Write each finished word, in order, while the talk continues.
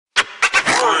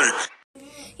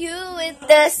You with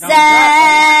the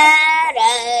sad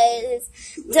eyes.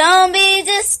 Don't be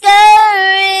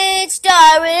discouraged,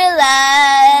 I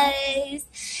realize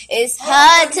it's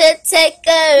hard to take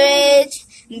courage.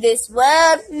 This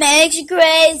world makes you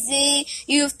crazy.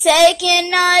 You've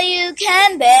taken all you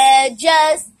can bear.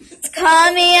 Just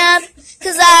call me up,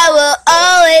 'cause I will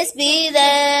always be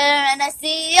there. And I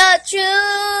see your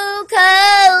true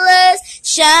colors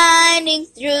shining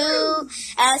through.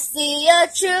 I see your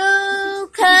true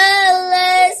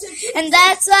colors, and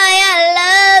that's why I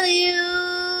love you.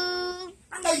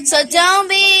 So don't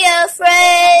be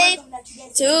afraid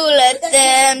to let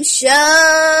them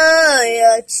show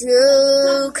your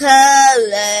true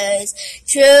colors.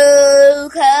 True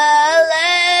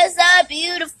colors are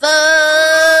beautiful,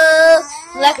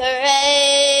 like a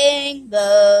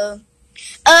rainbow.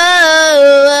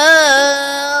 Oh,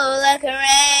 oh, like a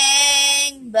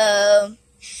rainbow.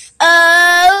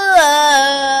 Oh,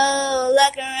 oh,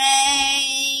 like a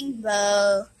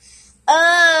rainbow.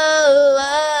 Oh,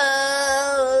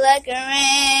 oh, like a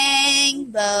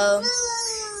rainbow.